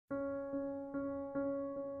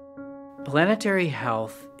Planetary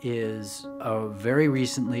health is a very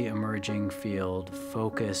recently emerging field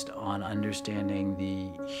focused on understanding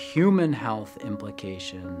the human health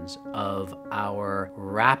implications of our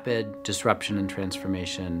rapid disruption and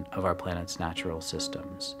transformation of our planet's natural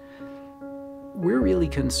systems. We're really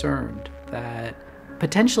concerned that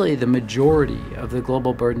potentially the majority of the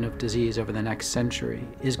global burden of disease over the next century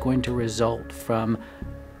is going to result from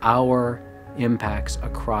our impacts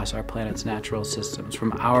across our planet's natural systems,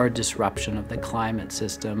 from our disruption of the climate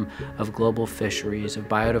system, of global fisheries, of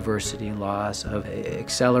biodiversity loss, of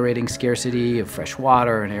accelerating scarcity of fresh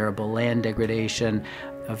water and arable land degradation,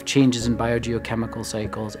 of changes in biogeochemical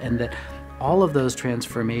cycles, and that all of those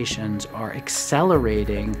transformations are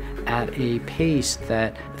accelerating at a pace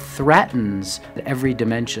that threatens every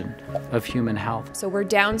dimension of human health. So we're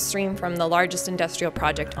downstream from the largest industrial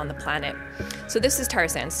project on the planet. So this is tar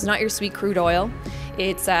sands. It's not your sweet crude oil.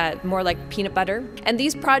 It's more like peanut butter. And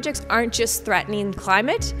these projects aren't just threatening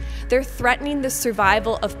climate, they're threatening the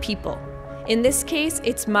survival of people. In this case,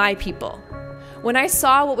 it's my people. When I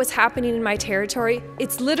saw what was happening in my territory,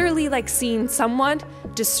 it's literally like seeing someone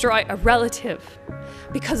destroy a relative,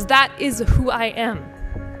 because that is who I am.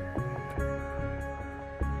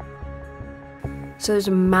 So there's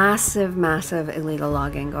massive, massive illegal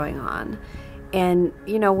logging going on. And,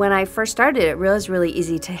 you know, when I first started, it was really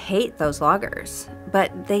easy to hate those loggers,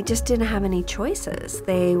 but they just didn't have any choices.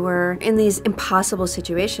 They were in these impossible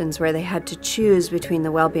situations where they had to choose between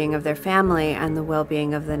the well-being of their family and the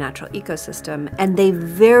well-being of the natural ecosystem. And they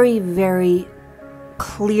very, very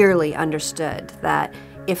clearly understood that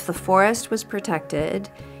if the forest was protected,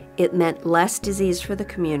 it meant less disease for the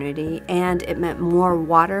community, and it meant more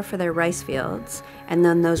water for their rice fields, and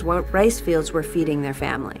then those rice fields were feeding their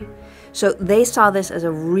family. So they saw this as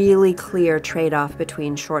a really clear trade-off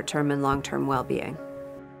between short-term and long-term well-being.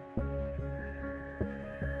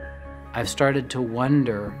 I've started to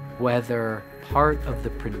wonder whether part of the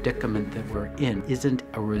predicament that we're in isn't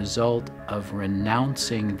a result of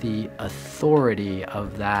renouncing the authority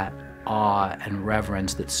of that awe and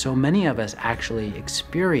reverence that so many of us actually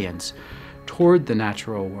experience toward the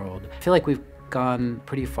natural world. I feel like we've gone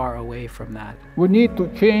pretty far away from that. We need to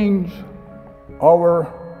change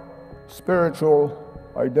our spiritual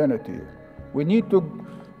identity. We need to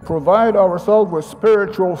provide ourselves with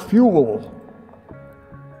spiritual fuel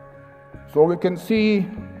so we can see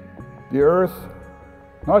the earth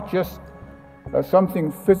not just as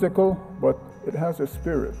something physical, but it has a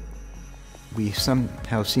spirit. We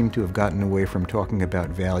somehow seem to have gotten away from talking about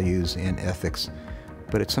values and ethics,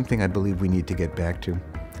 but it's something I believe we need to get back to.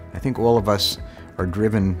 I think all of us are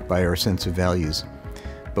driven by our sense of values,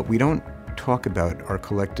 but we don't talk about our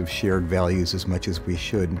collective shared values as much as we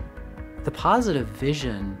should. The positive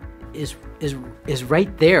vision is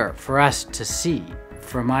right there for us to see.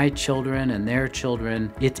 For my children and their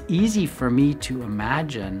children, it's easy for me to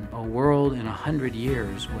imagine a world in 100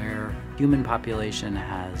 years where human population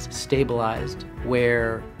has stabilized,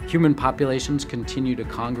 where human populations continue to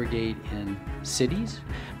congregate in cities,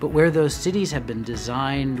 but where those cities have been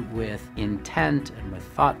designed with intent and with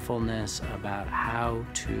thoughtfulness about how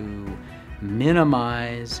to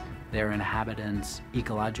minimize their inhabitants'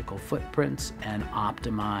 ecological footprints and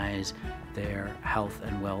optimize their health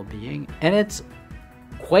and well-being. And it's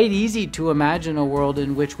quite easy to imagine a world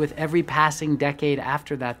in which with every passing decade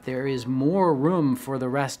after that, there is more room for the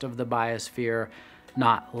rest of the biosphere,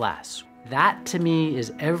 not less. That to me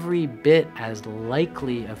is every bit as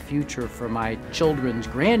likely a future for my children's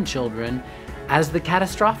grandchildren as the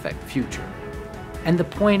catastrophic future. And the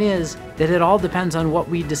point is that it all depends on what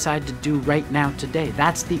we decide to do right now today.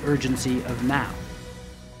 That's the urgency of now.